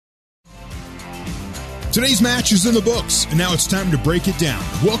Today's match is in the books, and now it's time to break it down.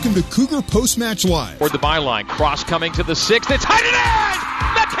 Welcome to Cougar Post-Match Live. Toward the byline, cross coming to the 6th. It's tight and in!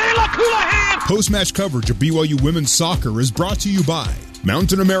 Michaela Colohan! Post-match coverage of BYU women's soccer is brought to you by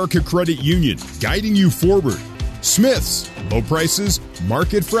Mountain America Credit Union, guiding you forward. Smith's, low prices,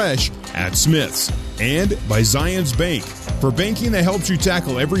 market fresh at Smith's. And by Zions Bank. For banking that helps you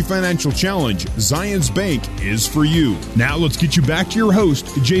tackle every financial challenge, Zions Bank is for you. Now let's get you back to your host,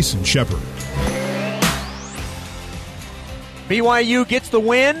 Jason Shepard. BYU gets the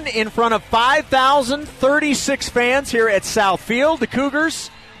win in front of 5,036 fans here at Southfield. The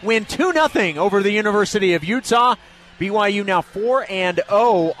Cougars win 2-0 over the University of Utah. BYU now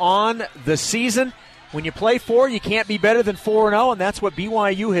 4-0 on the season. When you play 4, you can't be better than 4-0, and that's what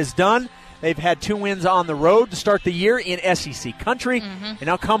BYU has done. They've had 2 wins on the road to start the year in SEC country, and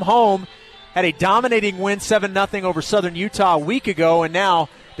now come home, had a dominating win 7-0 over Southern Utah a week ago, and now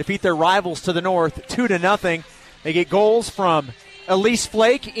defeat their rivals to the north 2-0. They get goals from Elise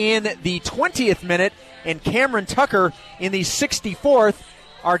Flake in the 20th minute and Cameron Tucker in the 64th.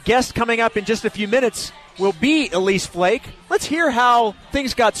 Our guest coming up in just a few minutes will be Elise Flake. Let's hear how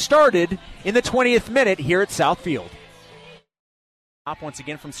things got started in the 20th minute here at Southfield. Up once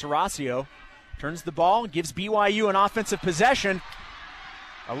again from Serasio. Turns the ball and gives BYU an offensive possession.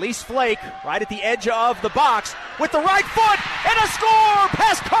 Elise Flake right at the edge of the box with the right foot and a score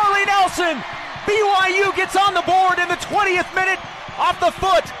past Carly Nelson. BYU gets on the board in the 20th minute off the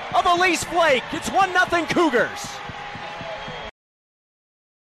foot of Elise Flake. It's 1-0 Cougars.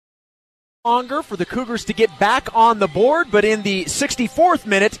 Longer for the Cougars to get back on the board, but in the 64th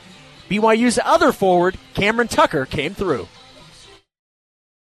minute, BYU's other forward, Cameron Tucker, came through.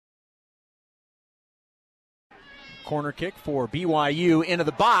 Corner kick for BYU into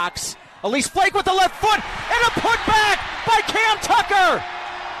the box. Elise Flake with the left foot and a putback by Cam Tucker.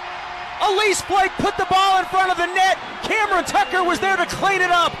 Elise Flake put the ball in front of the net. Cameron Tucker was there to clean it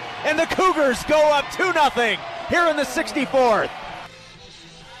up, and the Cougars go up 2-0 here in the 64th.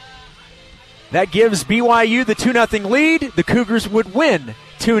 That gives BYU the 2-0 lead. The Cougars would win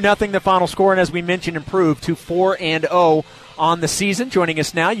 2-0 the final score, and as we mentioned, improve to 4-0 on the season. Joining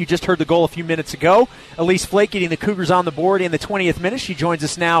us now, you just heard the goal a few minutes ago. Elise Flake getting the Cougars on the board in the 20th minute. She joins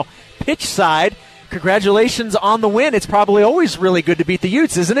us now pitch side. Congratulations on the win. It's probably always really good to beat the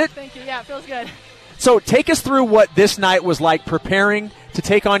Utes, isn't it? Thank you. Yeah, it feels good. So take us through what this night was like preparing to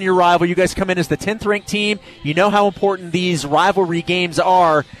take on your rival. You guys come in as the 10th ranked team. You know how important these rivalry games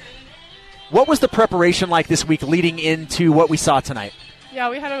are. What was the preparation like this week leading into what we saw tonight? Yeah,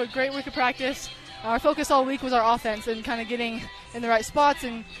 we had a great week of practice. Our focus all week was our offense and kind of getting in the right spots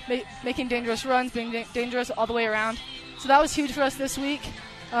and making dangerous runs, being dangerous all the way around. So that was huge for us this week.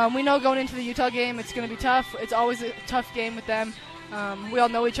 We know going into the Utah game it's going to be tough. It's always a tough game with them. We all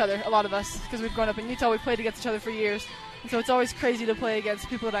know each other, a lot of us, because we've grown up in Utah. We've played against each other for years. And so it's always crazy to play against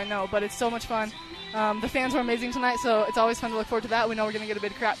people that I know, but it's so much fun. The fans were amazing tonight, so it's always fun to look forward to that. We know we're going to get a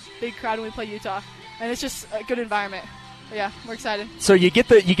big crowd when we play Utah, and it's just a good environment. But yeah, we're excited. So you get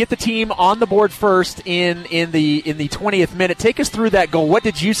the team on the board first in the 20th minute. Take us through that goal. What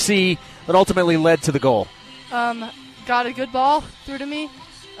did you see that ultimately led to the goal? Got a good ball through to me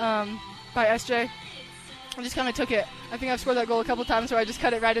by SJ. I just kind of took it. I think I've scored that goal a couple times where I just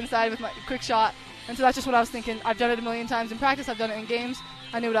cut it right inside with my quick shot. And so that's just what I was thinking. I've done it a million times in practice. I've done it in games.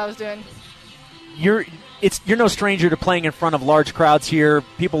 I knew what I was doing. You're no stranger to playing in front of large crowds here.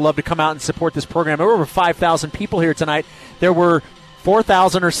 People love to come out and support this program. There were over 5,000 people here tonight. There were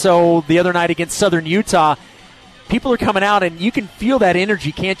 4,000 or so the other night against Southern Utah. People are coming out, and you can feel that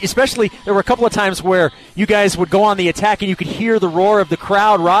energy, can't you? Especially, there were a couple of times where you guys would go on the attack, and you could hear the roar of the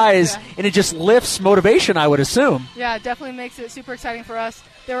crowd rise, and it just lifts motivation, I would assume. Yeah, it definitely makes it super exciting for us.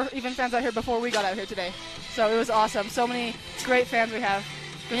 There were even fans out here before we got out here today. So it was awesome. So many great fans we have.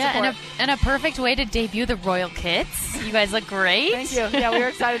 Yeah, and a perfect way to debut the Royal Kits. You guys look great. Thank you. Yeah, we were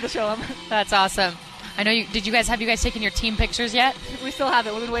excited to show them. That's awesome. I know you. Have you guys taken your team pictures yet? We still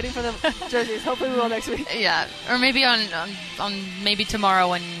haven't. We've been waiting for the jerseys. Hopefully we will next week. Yeah, or maybe on maybe tomorrow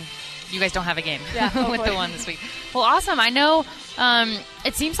when you guys don't have a game. Yeah, with the one this week. Well, awesome. I know.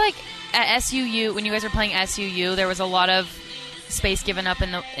 It seems like at SUU, when you guys were playing SUU, there was a lot of space given up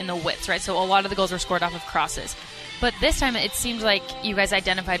in the widths, right? So a lot of the goals were scored off of crosses. But this time it seems like you guys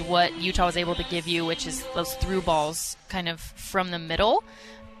identified what Utah was able to give you, which is those through balls kind of from the middle.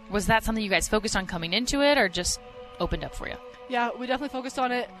 Was that something you guys focused on coming into it or just opened up for you? Yeah, we definitely focused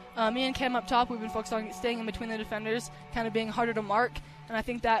on it. Me and Cam up top, we've been focused on staying in between the defenders, kind of being harder to mark, and I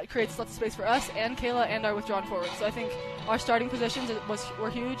think that creates lots of space for us and Kayla and our withdrawn forwards. So I think our starting positions were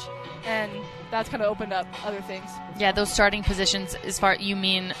huge, and that's kind of opened up other things. Yeah, those starting positions, as far you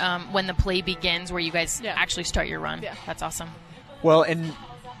mean when the play begins, where you guys actually start your run. Yeah. That's awesome. Well, and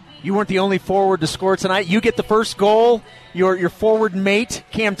you weren't the only forward to score tonight. You get the first goal. Your forward mate,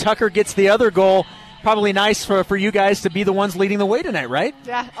 Cam Tucker, gets the other goal. Probably nice for you guys to be the ones leading the way tonight, right?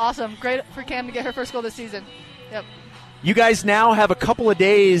 Yeah, awesome. Great for Cam to get her first goal this season. Yep. You guys now have a couple of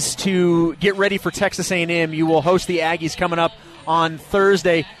days to get ready for Texas A&M. You will host the Aggies coming up on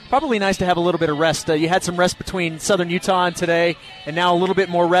Thursday. Probably nice to have a little bit of rest. You had some rest between Southern Utah and today, and now a little bit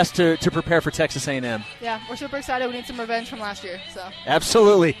more rest to prepare for Texas A&M. Yeah, we're super excited. We need some revenge from last year. So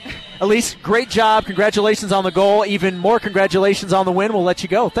Absolutely. Elise, great job. Congratulations on the goal. Even more congratulations on the win. We'll let you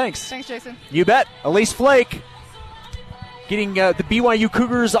go. Thanks. Thanks, Jason. You bet. Elise Flake getting the BYU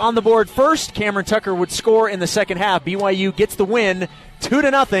Cougars on the board first. Cameron Tucker would score in the second half. BYU gets the win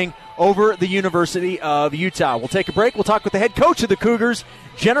 2-0 over the University of Utah. We'll take a break. We'll talk with the head coach of the Cougars,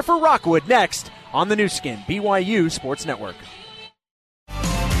 Jennifer Rockwood, next on the new skin, BYU Sports Network.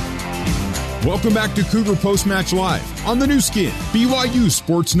 Welcome back to Cougar Post-Match Live on the new skin, BYU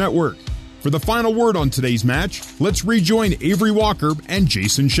Sports Network. For the final word on today's match, let's rejoin Avery Walker and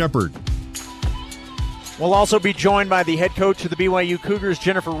Jason Shepard. We'll also be joined by the head coach of the BYU Cougars,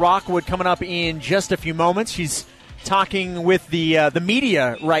 Jennifer Rockwood, coming up in just a few moments. She's talking with the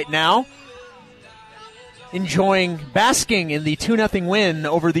media right now, basking in the 2-0 win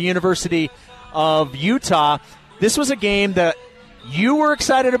over the University of Utah. This was a game that you were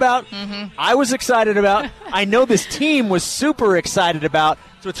excited about. Mm-hmm. I was excited about. I know this team was super excited about.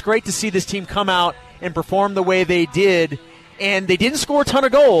 So it's great to see this team come out and perform the way they did. And they didn't score a ton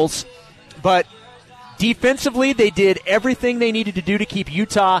of goals, but defensively they did everything they needed to do to keep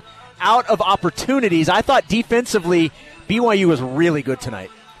Utah out of opportunities. I thought defensively BYU was really good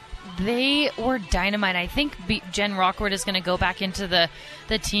tonight. They were dynamite. I think Jen Rockwood is going to go back into the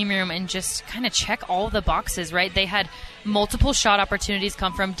team room and just kind of check all the boxes, right? They had multiple shot opportunities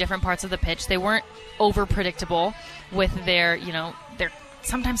come from different parts of the pitch. They weren't over predictable with their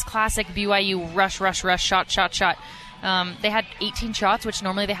sometimes classic BYU rush, shot. They had 18 shots, which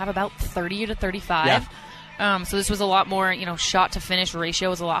normally they have about 30 to 35. Yeah. So this was a lot more, shot to finish ratio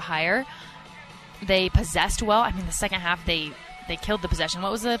was a lot higher. They possessed well. I mean, the second half they killed the possession.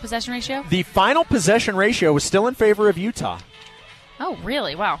 What was the possession ratio? The final possession ratio was still in favor of Utah. Oh,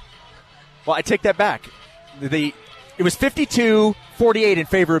 really? Wow. Well, I take that back. It was 52-48 in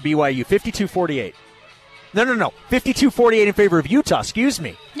favor of BYU. 52-48. No. 52-48 in favor of Utah. Excuse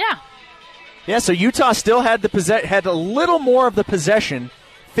me. Yeah. Yeah, so Utah still had had a little more of the possession,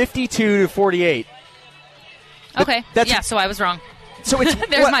 52-48. Okay. So I was wrong. So it's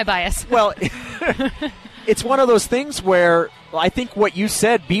there's my bias. Well, it's one of those things where I think what you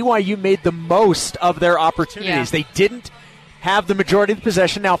said, BYU made the most of their opportunities. Yeah. They didn't have the majority of the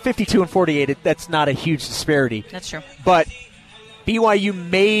possession. Now, 52-48, that's not a huge disparity. That's true. But BYU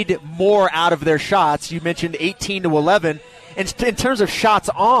made more out of their shots. You mentioned 18-11. And in terms of shots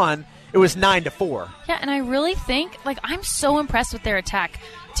on, it was 9-4. Yeah, and I really think, I'm so impressed with their attack.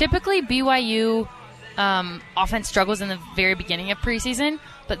 Typically, BYU offense struggles in the very beginning of preseason,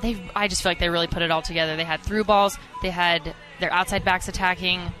 but I just feel like they really put it all together. They had through balls. They had their outside backs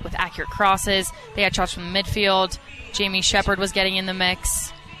attacking with accurate crosses. They had shots from the midfield. Jamie Shepard was getting in the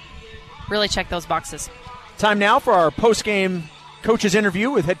mix. Really check those boxes. Time now for our post-game coaches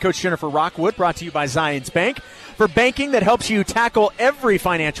interview with head coach Jennifer Rockwood, brought to you by Zions Bank. For banking that helps you tackle every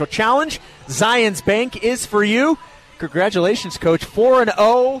financial challenge, Zions Bank is for you. Congratulations, Coach.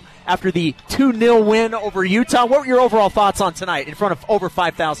 4-0 after the 2-0 win over Utah. What were your overall thoughts on tonight in front of over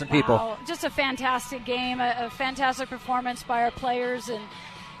 5,000 people? Wow, just a fantastic game, a fantastic performance by our players.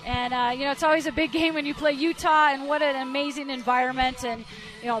 And it's always a big game when you play Utah, and what an amazing environment. And,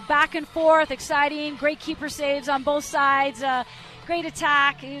 back and forth, exciting, great keeper saves on both sides, great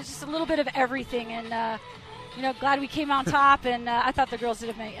attack. It was just a little bit of everything. And, glad we came on top, and I thought the girls did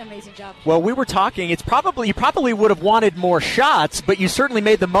an amazing job. Well, we were talking. You probably would have wanted more shots, but you certainly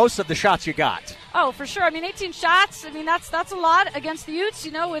made the most of the shots you got. Oh, for sure. 18 shots. That's a lot against the Utes,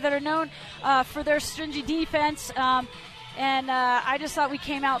 that are known for their stringy defense. And I just thought we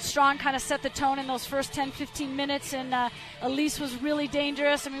came out strong, kind of set the tone in those first 10, 15 minutes. And Elise was really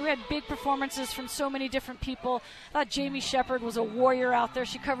dangerous. We had big performances from so many different people. I thought Jamie Shepard was a warrior out there.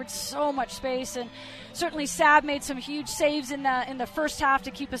 She covered so much space. And certainly Sab made some huge saves in the first half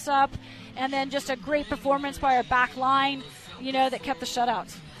to keep us up. And then just a great performance by our back line, that kept the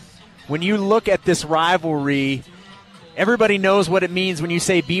shutouts. When you look at this rivalry, Everybody knows what it means when you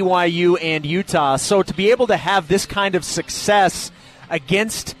say BYU and Utah. So to be able to have this kind of success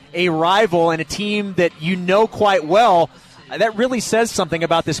against a rival and a team that you know quite well, that really says something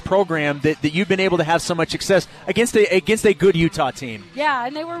about this program that you've been able to have so much success against a good Utah team. Yeah,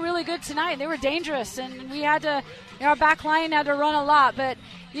 and they were really good tonight. They were dangerous, and we had to, our back line had to run a lot. But,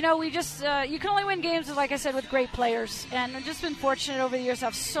 we just, you can only win games, like I said, with great players. And I've just been fortunate over the years to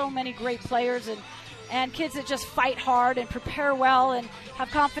have so many great players and kids that just fight hard and prepare well and have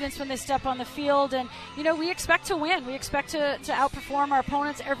confidence when they step on the field. And, we expect to win. We expect to outperform our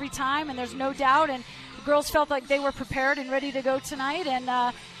opponents every time, and there's no doubt. And the girls felt like they were prepared and ready to go tonight.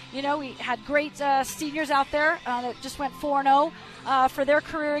 And, we had great seniors out there that just went 4-0 for their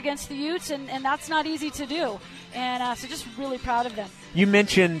career against the Utes, and that's not easy to do. And so just really proud of them. You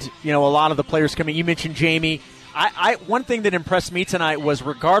mentioned, a lot of the players coming. You mentioned Jamie. One thing that impressed me tonight was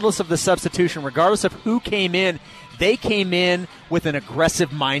regardless of the substitution, regardless of who came in, they came in with an aggressive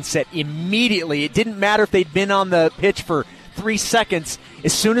mindset immediately. It didn't matter if they'd been on the pitch for 3 seconds.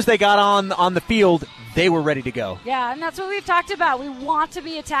 As soon as they got on the field, they were ready to go. Yeah, and that's what we've talked about. We want to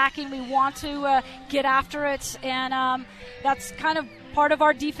be attacking. We want to get after it, and that's kind of part of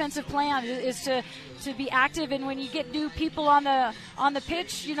our defensive plan is to be active. And when you get new people on the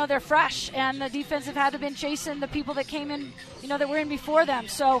pitch, they're fresh, and the defense have had to been chasing the people that came in, that were in before them.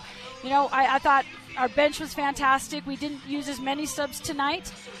 So, I thought our bench was fantastic. We didn't use as many subs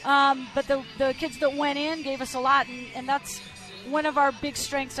tonight, but the kids that went in gave us a lot, and that's one of our big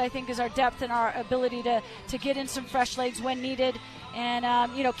strengths, I think, is our depth and our ability to get in some fresh legs when needed. And,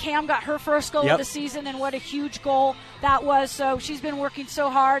 Cam got her first goal of the season, and what a huge goal that was. So she's been working so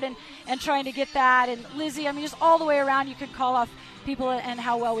hard and trying to get that. And Lizzie, just all the way around you could call off people and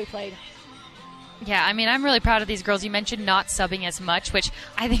how well we played. Yeah, I'm really proud of these girls. You mentioned not subbing as much, which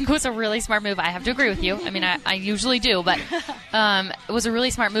I think was a really smart move. I have to agree with you. I usually do, but it was a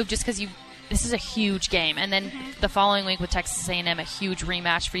really smart move just because this is a huge game. And then the following week with Texas A&M, a huge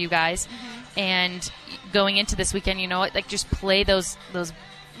rematch for you guys. And going into this weekend, just play those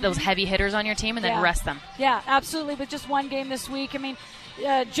heavy hitters on your team and then rest them. Yeah, absolutely. But just one game this week.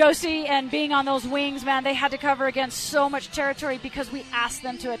 Josie and being on those wings, man, they had to cover against so much territory because we asked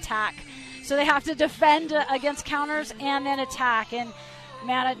them to attack. So they have to defend against counters and then attack. And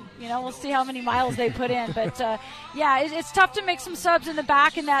man, we'll see how many miles they put in. But it's tough to make some subs in the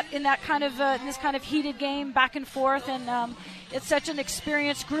back in that kind of in this kind of heated game, back and forth. And it's such an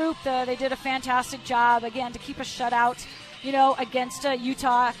experienced group. They did a fantastic job again to keep a shutout. Against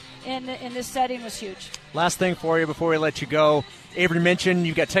Utah in this setting was huge. Last thing for you before we let you go, Avery mentioned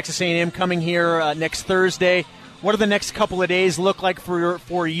you've got Texas A&M coming here next Thursday. What do the next couple of days look like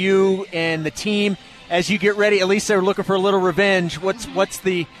for you and the team as you get ready? At least they're looking for a little revenge. What's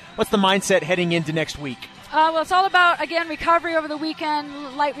the mindset heading into next week? Well, it's all about, again, recovery over the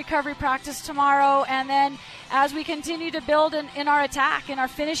weekend, light recovery practice tomorrow, and then as we continue to build in our attack, in our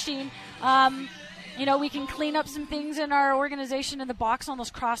finishing, we can clean up some things in our organization in the box on those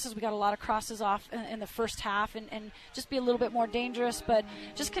crosses. We got a lot of crosses off in the first half and just be a little bit more dangerous, but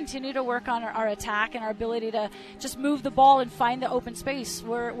just continue to work on our attack and our ability to just move the ball and find the open space.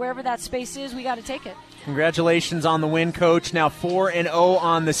 Wherever that space is, we got to take it. Congratulations on the win, Coach. Now 4-0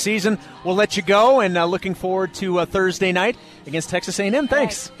 on the season. We'll let you go, and looking forward to Thursday night against Texas A&M.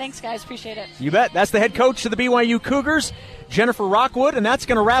 Thanks. Right. Thanks, guys. Appreciate it. You bet. That's the head coach of the BYU Cougars, Jennifer Rockwood, and that's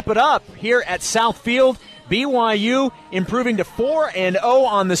going to wrap it up here at Southfield. BYU improving to 4-0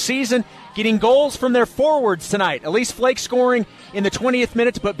 on the season, getting goals from their forwards tonight. Elise Flake scoring in the 20th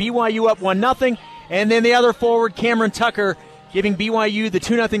minute to put BYU up 1-0, and then the other forward, Cameron Tucker, giving BYU the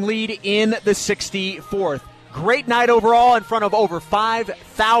 2-0 lead in the 64th. Great night overall in front of over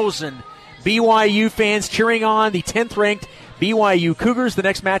 5,000 BYU fans cheering on the 10th-ranked BYU Cougars. The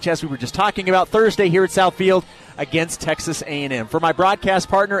next match, as we were just talking about, Thursday here at Southfield against Texas A&M. For my broadcast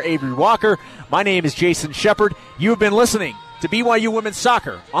partner, Avery Walker, my name is Jason Shepard. You have been listening to BYU Women's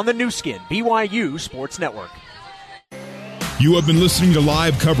Soccer on the new skin, BYU Sports Network. You have been listening to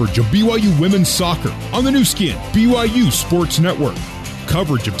live coverage of BYU Women's Soccer on the new skin, BYU Sports Network.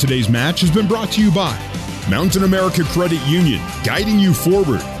 Coverage of today's match has been brought to you by Mountain America Credit Union, guiding you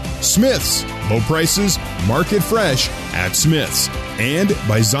forward. Smith's, low prices, market fresh at Smith's. And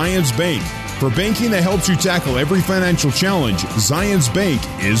by Zions Bank. For banking that helps you tackle every financial challenge, Zions Bank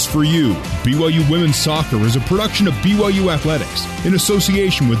is for you. BYU Women's Soccer is a production of BYU Athletics in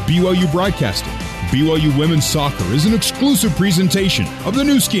association with BYU Broadcasting. BYU Women's Soccer is an exclusive presentation of the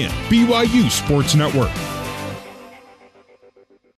new skin, BYU Sports Network.